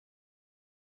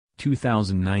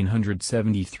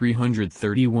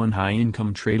2,970,331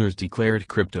 high-income traders declared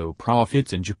crypto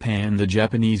profits in Japan. The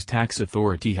Japanese tax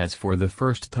authority has for the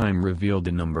first time revealed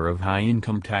the number of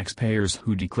high-income taxpayers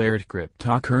who declared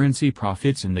cryptocurrency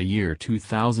profits in the year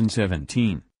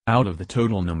 2017. Out of the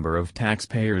total number of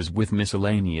taxpayers with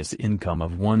miscellaneous income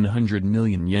of 100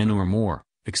 million yen or more,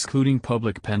 excluding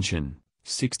public pension,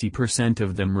 60%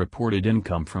 of them reported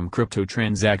income from crypto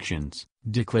transactions.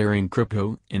 Declaring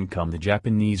crypto income. The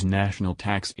Japanese National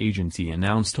Tax Agency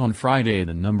announced on Friday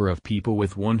the number of people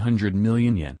with 100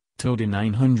 million yen,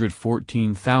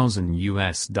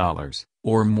 $914,000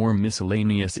 or more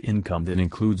miscellaneous income that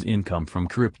includes income from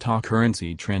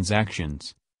cryptocurrency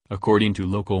transactions, according to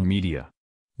local media.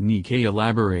 Nikkei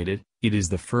elaborated, it is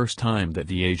the first time that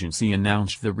the agency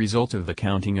announced the result of the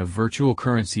counting of virtual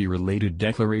currency-related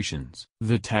declarations.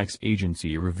 The tax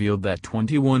agency revealed that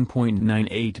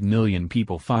 21.98 million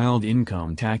people filed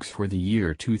income tax for the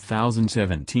year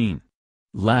 2017.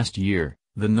 Last year,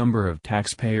 the number of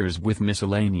taxpayers with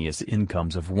miscellaneous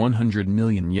incomes of 100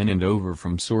 million yen and over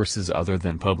from sources other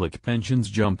than public pensions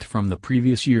jumped from the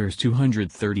previous year's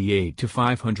 238 to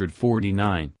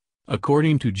 549,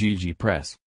 according to GG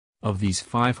Press. Of these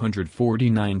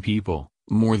 549 people,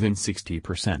 more than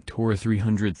 60% or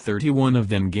 331 of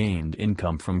them gained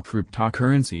income from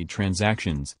cryptocurrency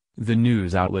transactions, the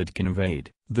news outlet conveyed.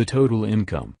 The total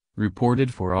income,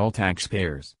 reported for all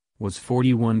taxpayers, was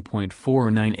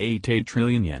 41.4988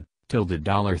 trillion yen,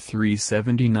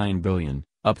 $379 billion,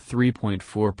 up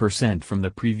 3.4% from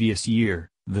the previous year,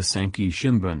 the Sankei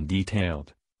Shimbun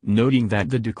detailed, noting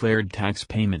that the declared tax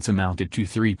payments amounted to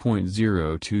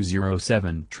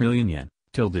 3.0207 trillion yen,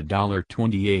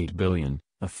 $28 billion,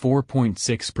 a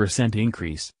 4.6%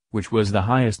 increase, which was the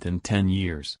highest in 10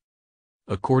 years.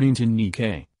 According to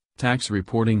Nikkei, tax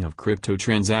reporting of crypto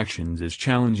transactions is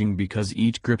challenging because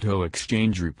each crypto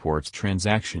exchange reports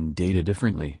transaction data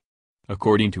differently.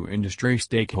 According to industry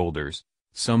stakeholders,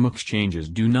 some exchanges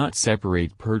do not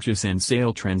separate purchase and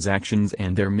sale transactions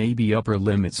and there may be upper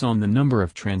limits on the number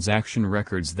of transaction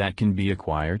records that can be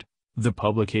acquired, the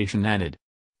publication added.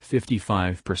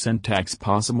 55% tax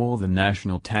possible. The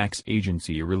National Tax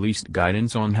Agency released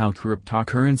guidance on how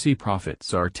cryptocurrency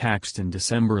profits are taxed in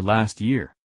December last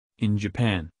year. In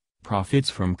Japan, profits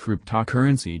from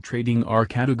cryptocurrency trading are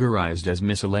categorized as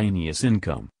miscellaneous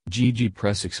income, GG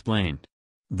Press explained.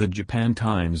 The Japan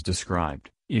Times described,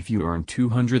 if you earn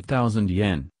 200,000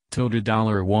 yen,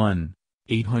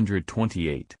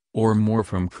 $1,828, or more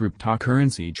from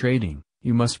cryptocurrency trading,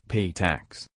 you must pay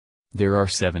tax. There are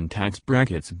 7 tax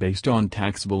brackets based on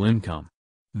taxable income.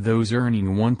 Those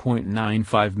earning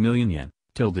 1.95 million yen,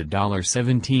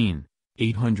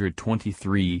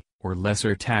 $17,823, or less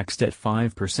are taxed at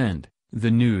 5%,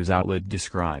 the news outlet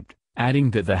described,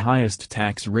 adding that the highest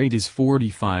tax rate is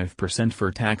 45%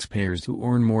 for taxpayers who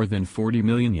earn more than 40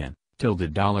 million yen,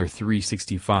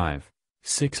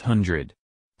 $365,600.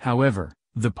 However,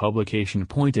 the publication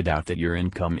pointed out that your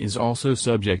income is also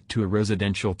subject to a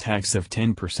residential tax of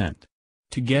 10%.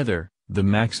 Together, the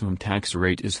maximum tax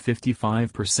rate is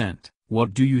 55%.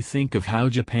 What do you think of how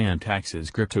Japan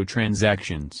taxes crypto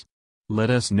transactions?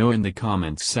 Let us know in the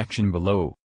comments section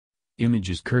below.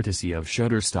 Images courtesy of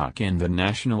Shutterstock and the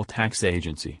National Tax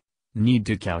Agency. Need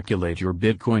to calculate your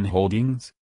Bitcoin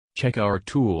holdings? Check our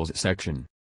tools section.